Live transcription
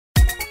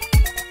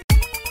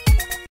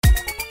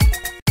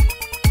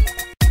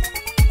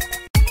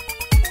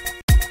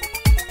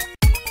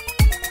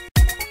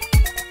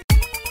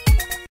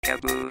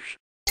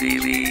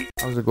KabooshTV.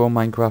 How's it going,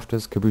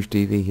 Minecrafters?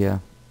 KabooshTV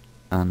here,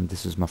 and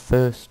this is my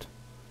first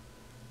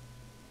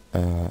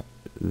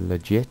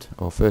legit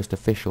or first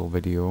official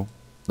video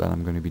that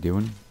I'm going to be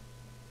doing.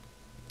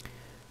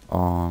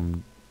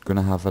 I'm going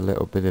to have a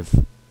little bit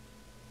of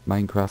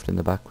Minecraft in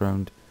the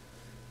background.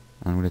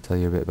 I'm going to tell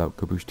you a bit about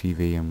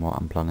KabooshTV and what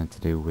I'm planning to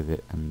do with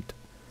it and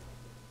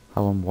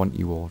how I want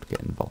you all to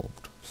get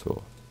involved.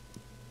 So,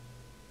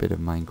 bit of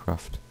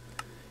Minecraft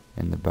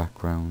in the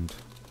background.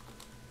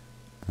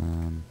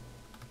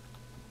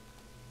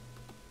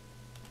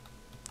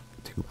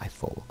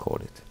 2x4 we'll call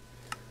it.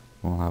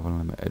 We'll have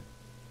unlimited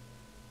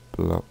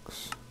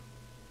blocks.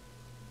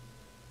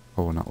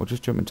 Oh no, we'll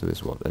just jump into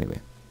this world anyway.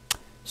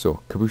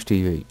 So,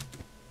 KabooshTV.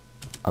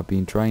 I've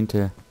been trying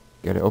to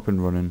get it up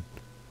and running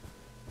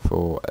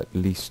for at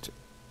least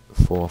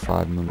 4 or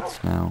 5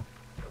 months now,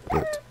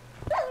 but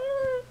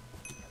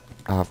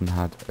I haven't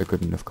had a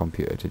good enough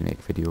computer to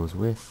make videos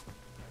with,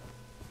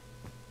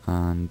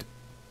 and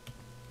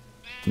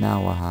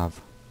now I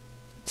have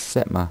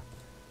set my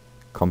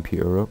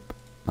computer up,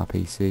 my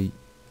PC.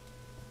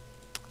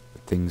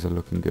 Things are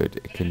looking good.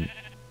 It can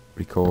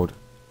record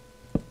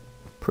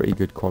pretty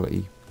good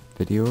quality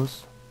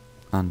videos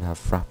and have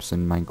fraps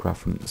in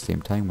Minecraft at the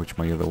same time, which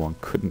my other one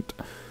couldn't.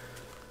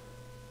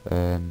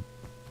 But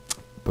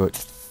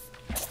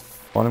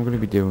what I'm going to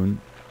be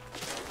doing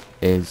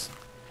is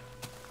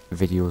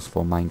videos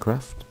for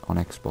Minecraft on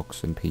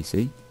Xbox and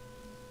PC.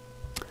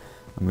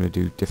 I'm going to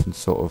do different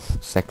sort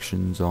of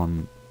sections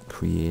on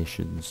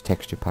creations,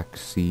 texture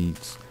packs,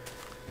 seeds,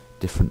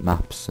 different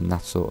maps and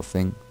that sort of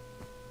thing.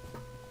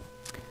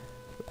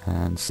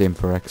 And same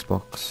for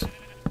Xbox.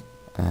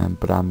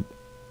 But I'm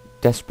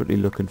desperately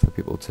looking for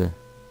people to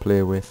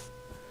play with.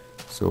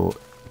 So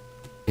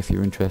if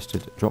you're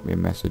interested, drop me a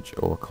message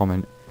or a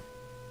comment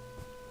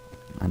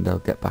and I'll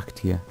get back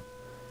to you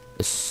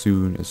as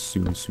soon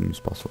as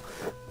possible.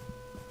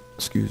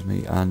 Excuse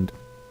me. And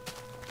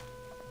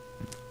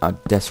I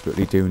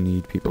desperately do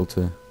need people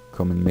to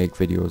come and make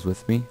videos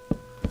with me.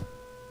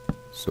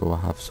 So I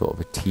have sort of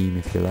a team,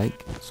 if you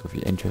like. So if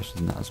you're interested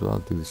in that as well,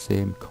 do the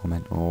same,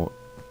 comment or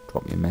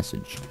drop me a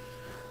message.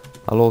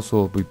 I'll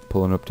also be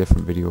pulling up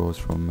different videos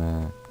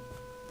from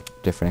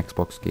different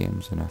Xbox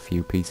games and a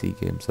few PC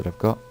games that I've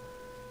got.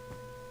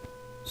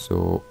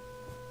 So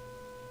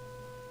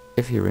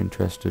if you're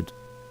interested,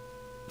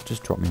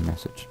 just drop me a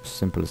message.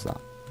 Simple as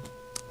that.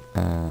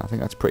 I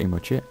think that's pretty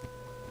much it.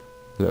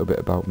 A little bit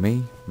about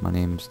me. My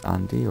name's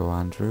Andy or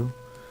Andrew.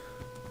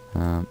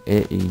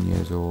 18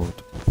 years old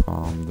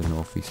from the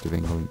northeast of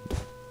England,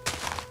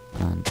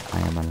 and I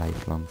am a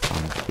lifelong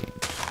fan of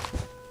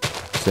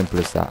games. Simple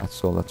as that.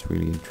 That's all that's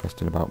really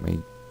interesting about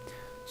me.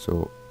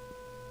 So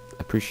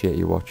appreciate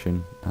you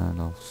watching, and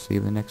I'll see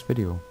you in the next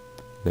video.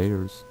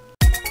 Laters.